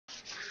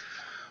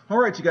All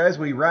right, you guys,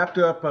 we wrapped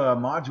up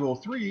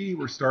Module 3.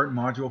 We're starting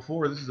Module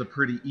 4. This is a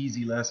pretty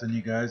easy lesson,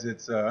 you guys.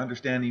 It's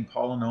understanding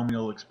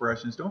polynomial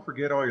expressions. Don't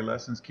forget all your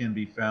lessons can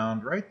be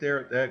found right there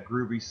at that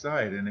groovy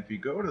site. And if you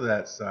go to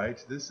that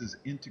site, this is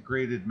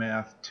Integrated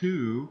Math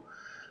 2.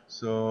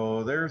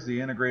 So there's the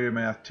Integrated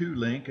Math 2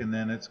 link, and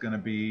then it's going to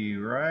be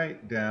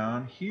right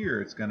down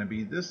here. It's going to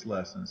be this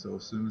lesson. So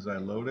as soon as I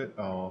load it,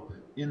 I'll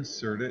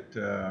insert it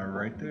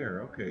right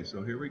there. Okay,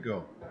 so here we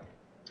go.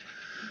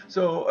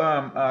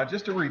 So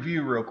just to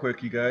review real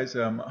quick, you guys,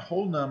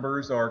 whole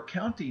numbers are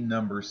counting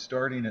numbers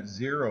starting at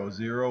 0,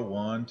 0,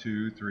 1,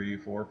 2, 3,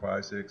 4,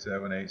 5, 6,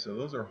 7, 8. So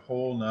those are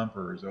whole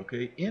numbers,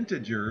 okay?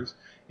 Integers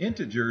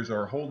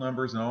are whole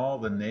numbers and all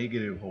the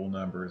negative whole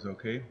numbers,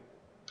 okay?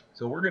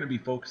 So we're going to be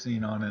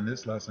focusing on, in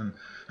this lesson,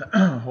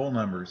 whole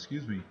numbers,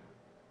 excuse me.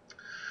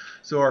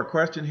 So our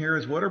question here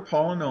is, what are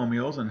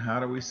polynomials and how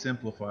do we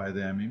simplify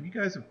them? And you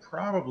guys have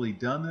probably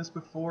done this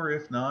before.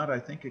 If not, I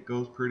think it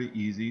goes pretty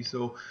easy.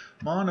 So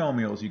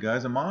monomials, you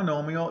guys, a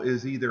monomial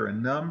is either a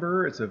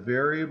number, it's a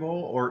variable,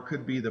 or it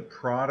could be the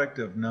product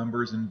of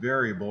numbers and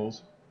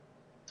variables.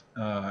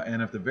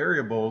 And if the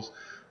variables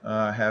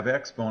have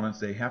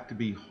exponents, they have to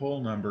be whole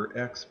number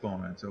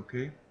exponents,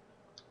 okay?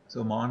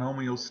 So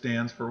monomial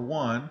stands for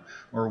one,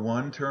 or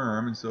one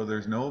term, and so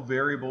there's no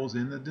variables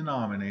in the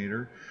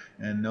denominator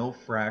and no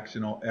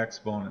fractional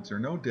exponents or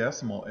no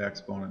decimal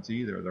exponents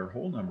either. They're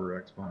whole number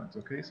exponents.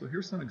 Okay, so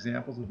here's some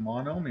examples of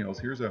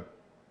monomials. Here's a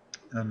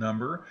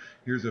number,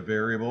 here's a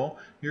variable,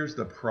 here's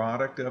the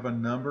product of a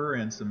number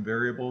and some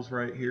variables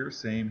right here,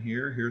 same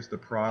here, here's the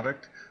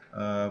product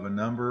of a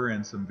number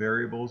and some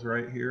variables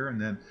right here,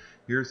 and then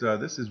here's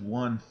this is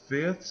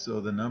 1/5,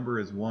 so the number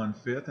is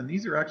 1/5, and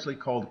these are actually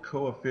called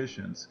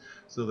coefficients.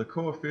 So the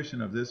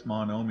coefficient of this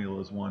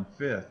monomial is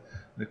 1/5.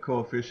 The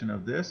coefficient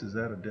of this, is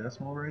that a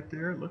decimal right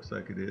there? It looks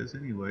like it is.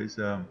 Anyways,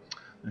 I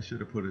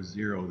should have put a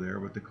 0 there,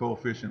 but the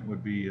coefficient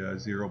would be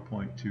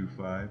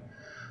 0.25.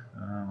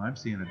 I'm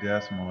seeing a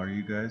decimal. Are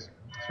you guys?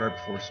 It's right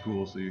before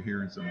school, so you're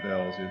hearing some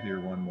bells. You'll hear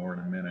one more in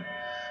a minute.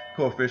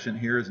 Coefficient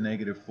here is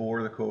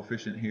 -4. The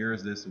coefficient here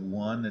is this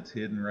 1 that's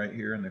hidden right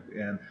here,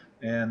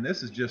 and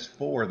this is just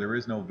 4. There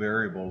is no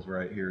variables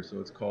right here, so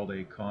it's called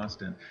a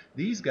constant.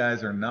 These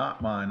guys are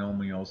not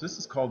binomials. This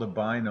is called a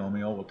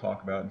binomial. We'll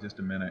talk about in just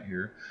a minute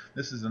here.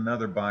 This is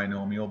another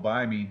binomial.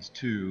 Bi means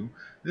 2.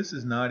 This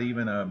is not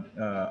even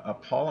a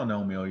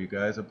polynomial, you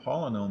guys. A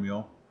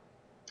polynomial.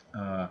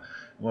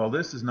 Well,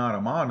 this is not a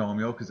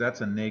monomial because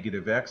that's a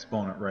negative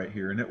exponent right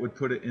here, and it would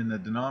put it in the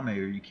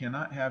denominator. You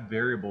cannot have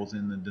variables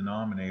in the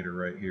denominator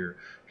right here.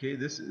 Okay,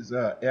 this is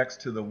x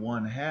to the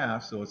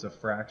 1/2, so it's a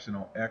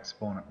fractional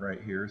exponent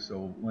right here.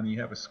 So when you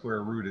have a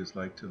square root, it's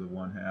like to the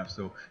 1/2,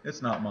 so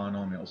it's not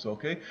monomial. So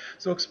okay,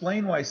 so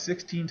explain why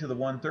 16 to the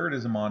 1/3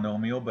 is a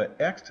monomial, but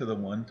x to the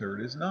 1/3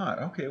 is not.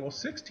 Okay, well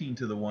 16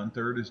 to the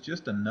 1/3 is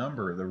just a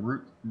number,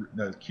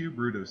 the cube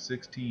root of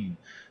 16.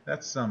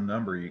 That's some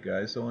number, you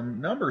guys. So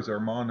numbers are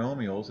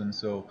monomials, and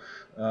so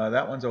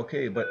that one's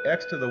okay. But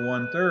x to the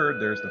 1/3,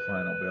 there's the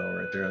final bell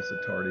right there. That's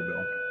the tardy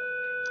bell.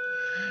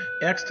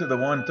 X to the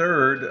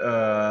 1/3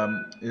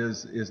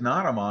 is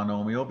not a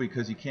monomial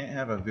because you can't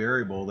have a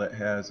variable that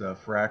has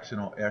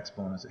fractional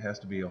exponents. It has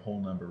to be a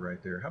whole number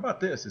right there. How about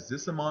this? Is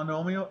this a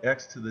monomial?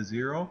 X to the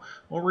 0?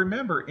 Well,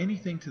 remember,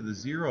 anything to the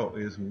 0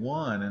 is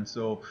 1, and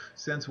so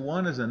since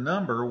 1 is a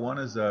number, 1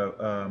 is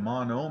a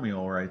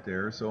monomial right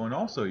there. So, and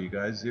also, you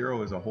guys,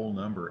 0 is a whole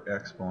number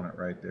exponent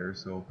right there.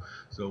 So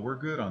we're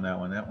good on that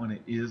one. That one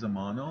is a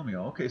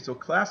monomial. Okay, so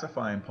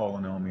classifying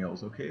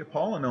polynomials. Okay, a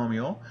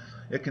polynomial,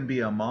 it can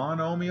be a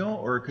monomial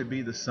or it could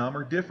be the sum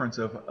or difference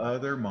of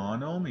other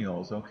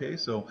monomials. Okay,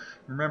 so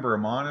remember, a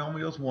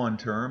monomial is one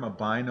term, a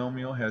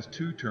binomial has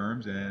 2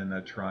 terms, and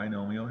a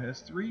trinomial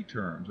has 3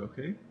 terms.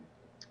 Okay,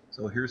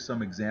 so here's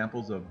some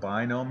examples of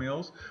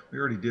binomials. We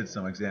already did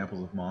some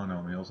examples of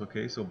monomials.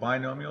 Okay, so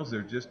binomials,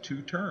 they're just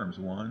 2 terms,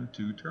 1,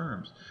 2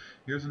 terms.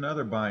 Here's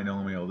another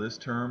binomial, this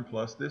term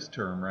plus this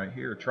term right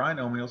here.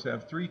 Trinomials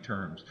have 3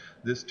 terms,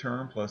 this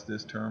term plus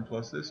this term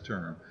plus this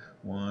term.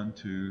 1,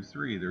 2,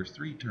 3. There's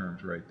 3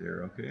 terms right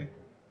there, okay?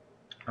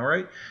 All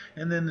right,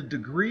 and then the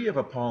degree of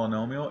a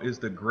polynomial is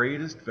the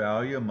greatest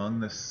value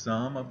among the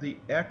sum of the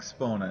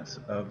exponents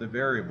of the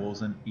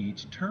variables in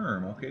each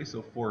term. Okay,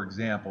 so for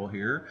example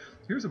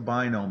here's a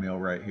binomial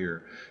right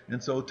here.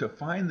 And so to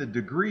find the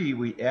degree,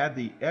 we add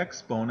the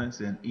exponents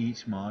in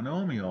each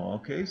monomial.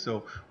 Okay,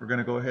 so we're going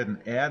to go ahead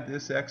and add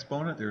this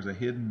exponent. There's a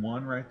hidden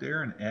 1 right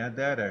there, and add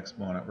that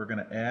exponent. We're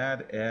going to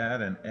add,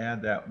 and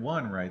add that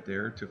 1 right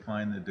there to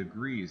find the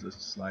degrees.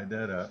 Let's slide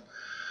that up.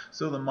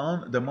 So the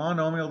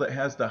monomial that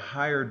has the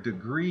higher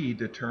degree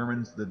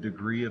determines the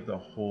degree of the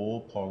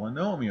whole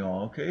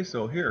polynomial. Okay,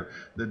 so here,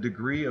 the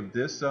degree of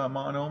this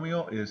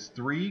monomial is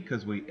 3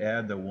 because we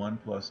add the 1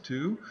 plus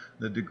 2.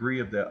 The degree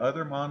of the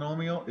other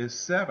monomial is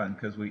 7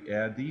 because we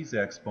add these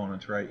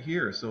exponents right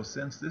here. So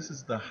since this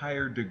is the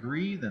higher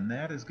degree, then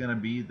that is going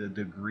to be the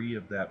degree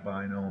of that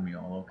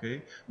binomial.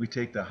 Okay, we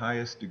take the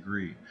highest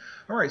degree.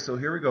 All right, so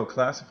here we go.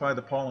 Classify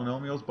the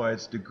polynomials by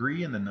its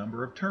degree and the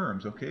number of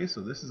terms. Okay,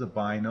 so this is a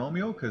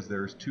binomial because because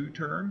there's two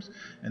terms,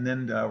 and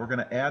then we're going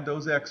to add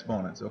those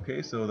exponents.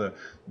 Okay, so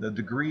the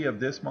degree of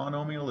this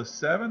monomial is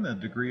 7, the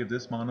degree of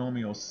this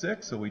monomial is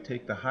 6, so we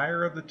take the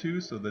higher of the two,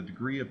 so the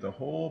degree of the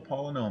whole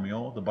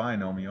polynomial, the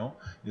binomial,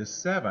 is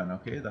 7.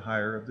 Okay, the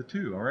higher of the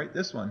two. All right,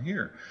 this one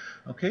here.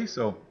 Okay,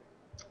 so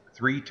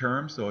 3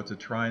 terms, so it's a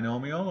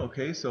trinomial.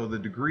 Okay, so the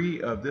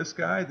degree of this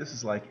guy, this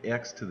is like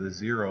x to the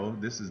 0.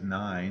 This is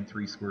 9.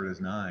 3 squared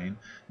is 9.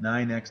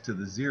 9x to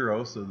the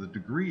 0, so the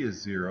degree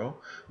is 0.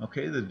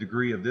 Okay, the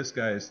degree of this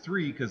guy is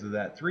 3 because of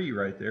that 3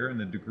 right there, and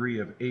the degree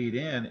of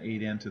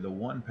 8n to the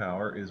 1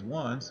 power is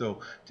 1. So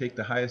take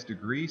the highest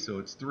degree, so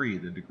it's 3.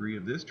 The degree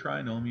of this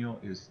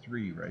trinomial is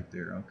 3 right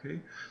there. Okay,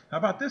 how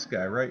about this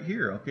guy right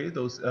here? Okay,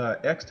 those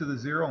x to the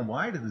 0 and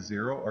y to the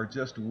 0 are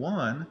just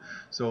 1,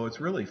 so it's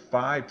really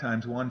 5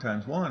 times 1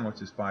 times 1,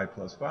 which is 5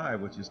 plus 5,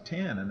 which is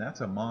 10, and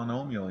that's a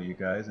monomial, you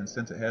guys. And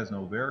since it has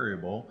no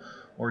variable,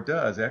 or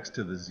does, x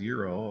to the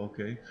 0,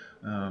 okay,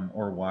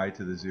 or y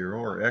to the 0,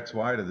 or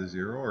xy to the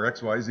 0, or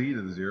xyz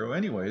to the 0.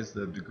 Anyways,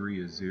 the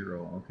degree is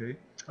 0, okay?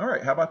 All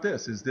right, how about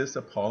this? Is this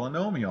a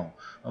polynomial?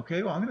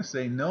 Okay, well, I'm going to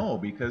say no,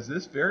 because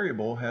this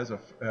variable has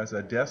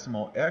a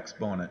decimal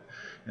exponent,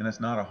 and it's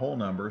not a whole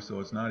number, so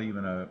it's not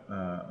even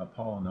a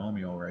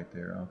polynomial right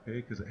there,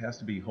 okay, because it has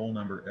to be whole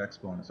number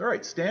exponents. All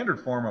right, standard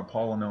form of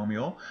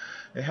polynomial,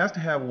 it has to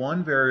have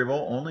one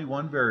variable, only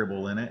one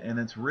variable in it, and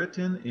it's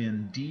written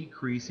in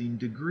decreasing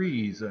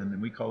degrees,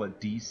 and we call it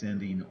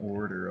descending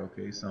order,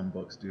 okay? Some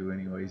books do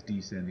anyways,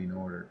 descending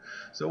order.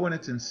 So when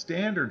it's in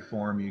standard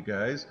form, you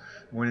guys,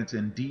 when it's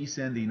in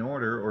descending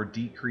order or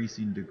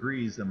decreasing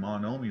degrees, the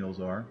monomials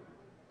are,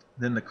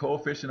 then the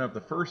coefficient of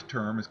the first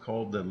term is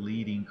called the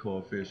leading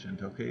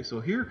coefficient. Okay, so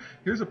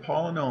here's a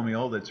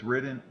polynomial that's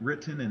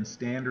written in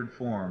standard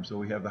form. So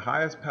we have the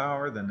highest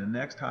power, then the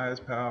next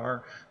highest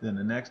power, then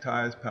the next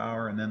highest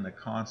power, and then the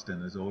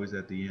constant is always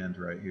at the end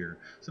right here.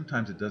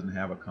 Sometimes it doesn't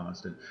have a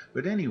constant,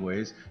 but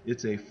anyways,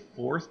 it's a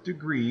 4th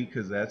degree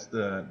because that's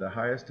the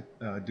highest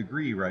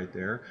degree right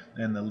there,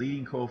 and the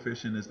leading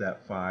coefficient is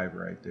that 5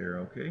 right there.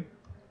 Okay.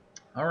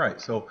 All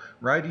right, so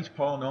write each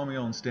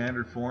polynomial in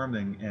standard form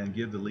and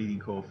give the leading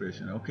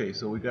coefficient. Okay,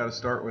 so we've got to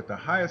start with the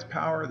highest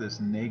power, this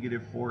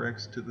negative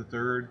 4x to the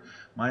third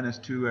minus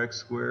 2x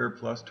squared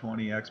plus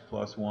 20x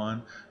plus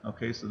 1.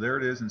 Okay, so there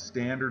it is in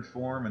standard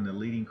form, and the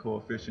leading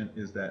coefficient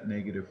is that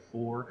negative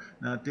 4.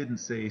 Now, it didn't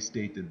say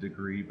state the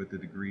degree, but the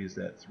degree is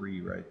that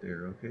 3 right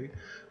there. Okay,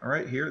 all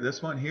right, here,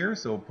 this one here,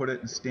 so put it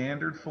in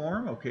standard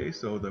form. Okay,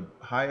 so the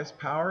highest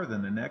power,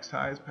 then the next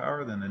highest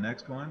power, then the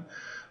next one.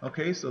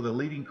 Okay, so the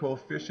leading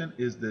coefficient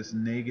is this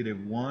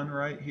negative 1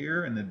 right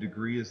here, and the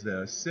degree is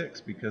the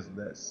 6 because of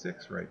that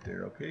 6 right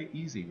there. Okay,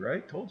 easy,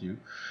 right? Told you.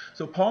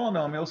 So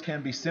polynomials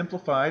can be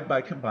simplified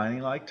by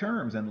combining like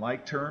terms, and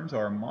like terms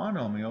are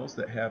monomials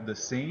that have the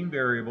same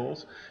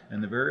variables,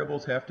 and the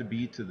variables have to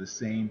be to the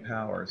same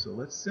power. So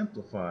let's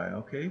simplify,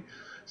 okay?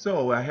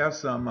 So I have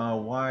some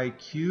y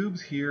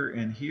cubes here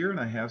and here, and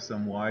I have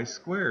some y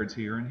squareds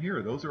here and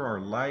here. Those are our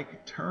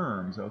like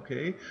terms,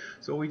 okay?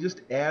 So we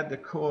just add the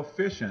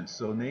coefficients.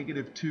 So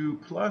negative 2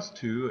 plus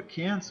 2, it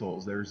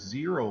cancels. There's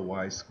 0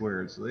 y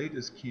squared, so they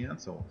just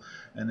cancel.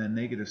 And then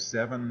negative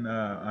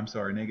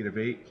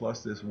 8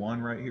 plus this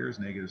 1 right here is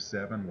negative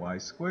 7 y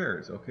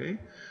squares, okay?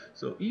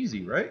 So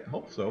easy, right?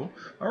 Hope so.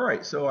 All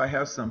right, so I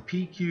have some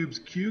p cubes,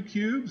 q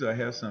cubes. I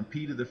have some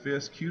p to the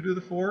 5th, q to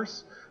the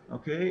 4th.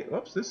 Okay,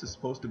 oops, this is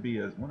supposed to be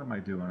a, what am I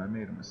doing? I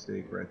made a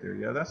mistake right there.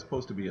 Yeah, that's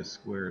supposed to be a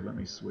squared. Let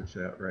me switch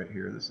that right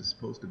here. This is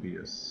supposed to be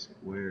a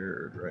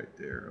squared right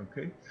there,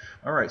 okay?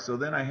 All right, so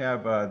then I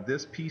have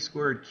this p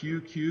squared q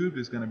cubed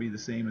is going to be the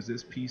same as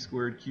this p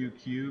squared q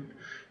cubed,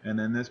 and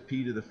then this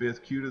p to the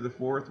 5th, q to the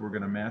 4th, we're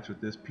going to match with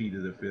this p to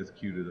the 5th,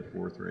 q to the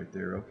 4th right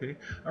there, okay?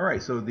 All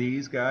right, so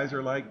these guys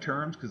are like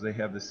terms because they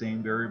have the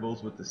same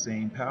variables with the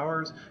same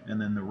powers,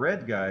 and then the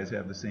red guys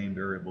have the same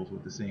variables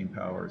with the same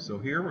powers. So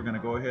here we're going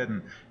to go ahead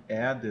and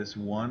add this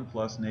 1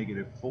 plus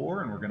negative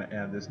 4, and we're going to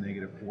add this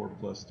negative 4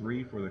 plus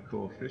 3 for the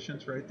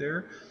coefficients right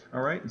there.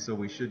 All right, and so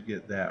we should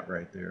get that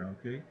right there,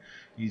 okay?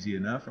 Easy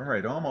enough. All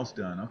right, almost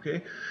done,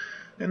 okay?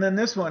 And then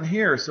this one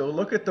here, so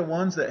look at the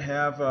ones that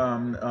have,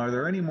 are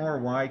there any more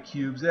y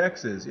cubed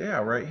x's? Yeah,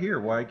 right here,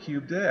 y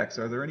cubed x.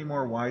 Are there any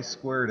more y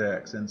squared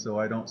x? And so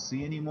I don't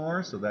see any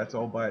more, so that's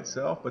all by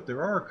itself, but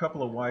there are a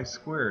couple of y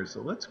squares.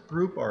 So let's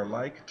group our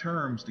like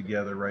terms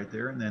together right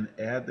there and then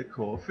add the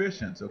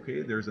coefficients,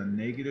 okay? There's a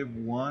negative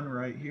 1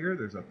 right here,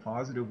 there's a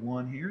positive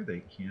 1 here, they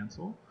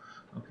cancel,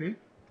 okay?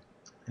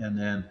 And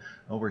then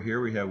over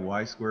here we have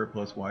y squared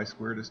plus y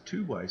squared is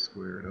 2y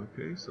squared.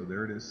 Okay, so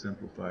there it is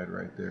simplified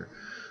right there.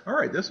 All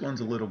right, this one's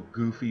a little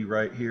goofy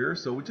right here.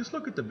 So we just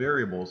look at the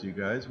variables, you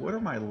guys. What are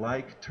my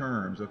like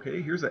terms?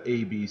 Okay, here's a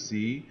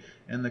ABC,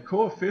 and the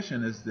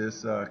coefficient is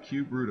this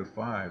cube root of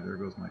 5. There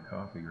goes my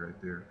coffee right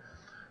there.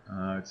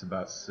 It's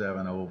about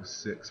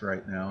 7:06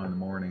 right now in the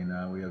morning.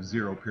 We have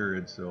 0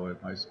 periods, so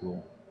at my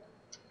school.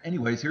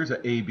 Anyways, here's a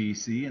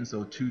ABC, and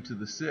so 2 to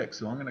the 6.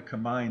 So I'm going to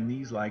combine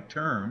these like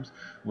terms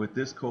with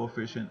this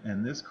coefficient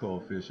and this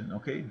coefficient.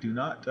 Okay, do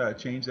not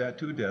change that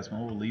to a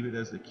decimal. We'll leave it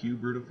as the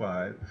cube root of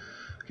 5.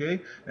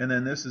 Okay, and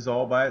then this is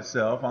all by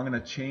itself. I'm going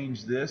to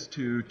change this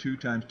to 2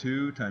 times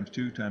 2 times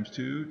 2 times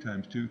 2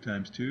 times 2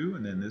 times 2,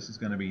 and then this is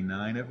going to be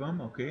 9 of them.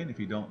 Okay, and if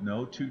you don't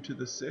know 2 to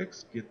the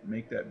 6,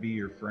 make that be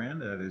your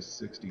friend. That is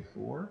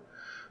 64.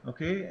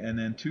 Okay, and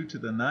then 2 to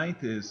the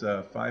ninth is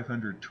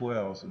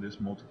 512, so just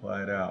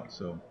multiply it out.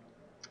 So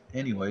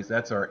anyways,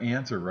 that's our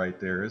answer right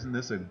there. Isn't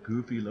this a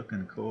goofy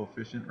looking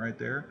coefficient right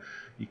there?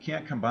 You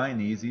can't combine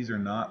these. These are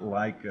not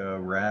like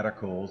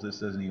radicals. This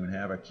doesn't even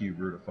have a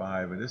cube root of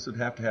 5. But this would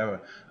have to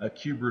have a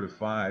cube root of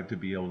 5 to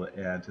be able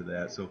to add to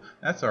that. So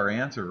that's our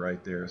answer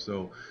right there.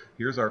 So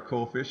here's our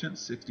coefficient,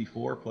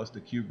 64 plus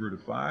the cube root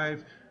of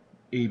 5.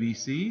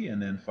 ABC,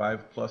 and then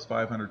 5 plus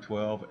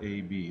 512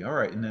 AB. All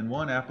right, and then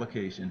one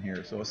application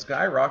here. So a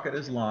skyrocket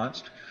is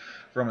launched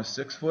from a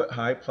 6-foot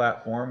high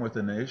platform with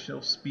an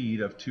initial speed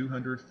of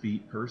 200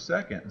 feet per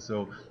second.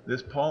 So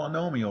this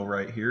polynomial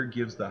right here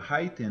gives the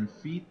height in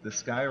feet the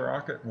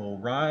skyrocket will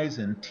rise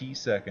in t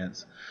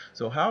seconds.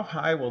 So how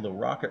high will the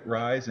rocket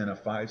rise in a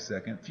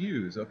 5-second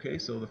fuse? Okay,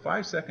 so the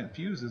 5-second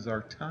fuse is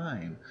our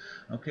time.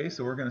 Okay,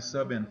 so we're going to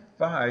sub in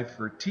 5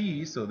 for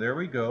t, so there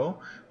we go.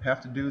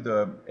 Have to do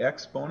the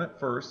exponent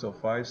first, so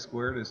 5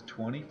 squared is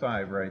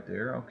 25 right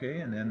there.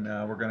 Okay, and then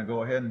we're going to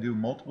go ahead and do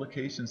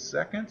multiplication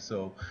second,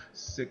 so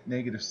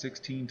negative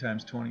 16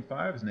 times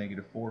 25 is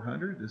negative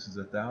 400. This is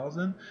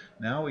 1,000.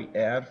 Now we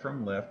add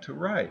from left to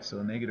right,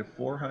 so negative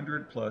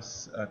 400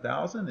 plus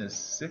 1,000 is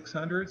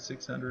 600.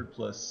 600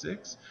 plus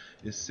 6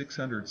 is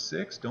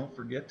 606. Don't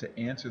forget to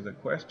answer the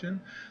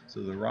question.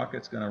 So the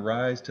rocket's going to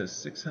rise to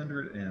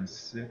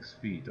 606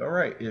 feet. All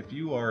right, if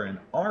you are in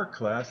our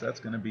class, that's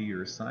going to be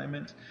your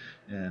assignment,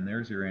 and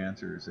there's your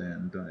answers,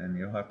 and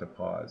you'll have to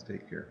pause.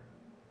 Take care.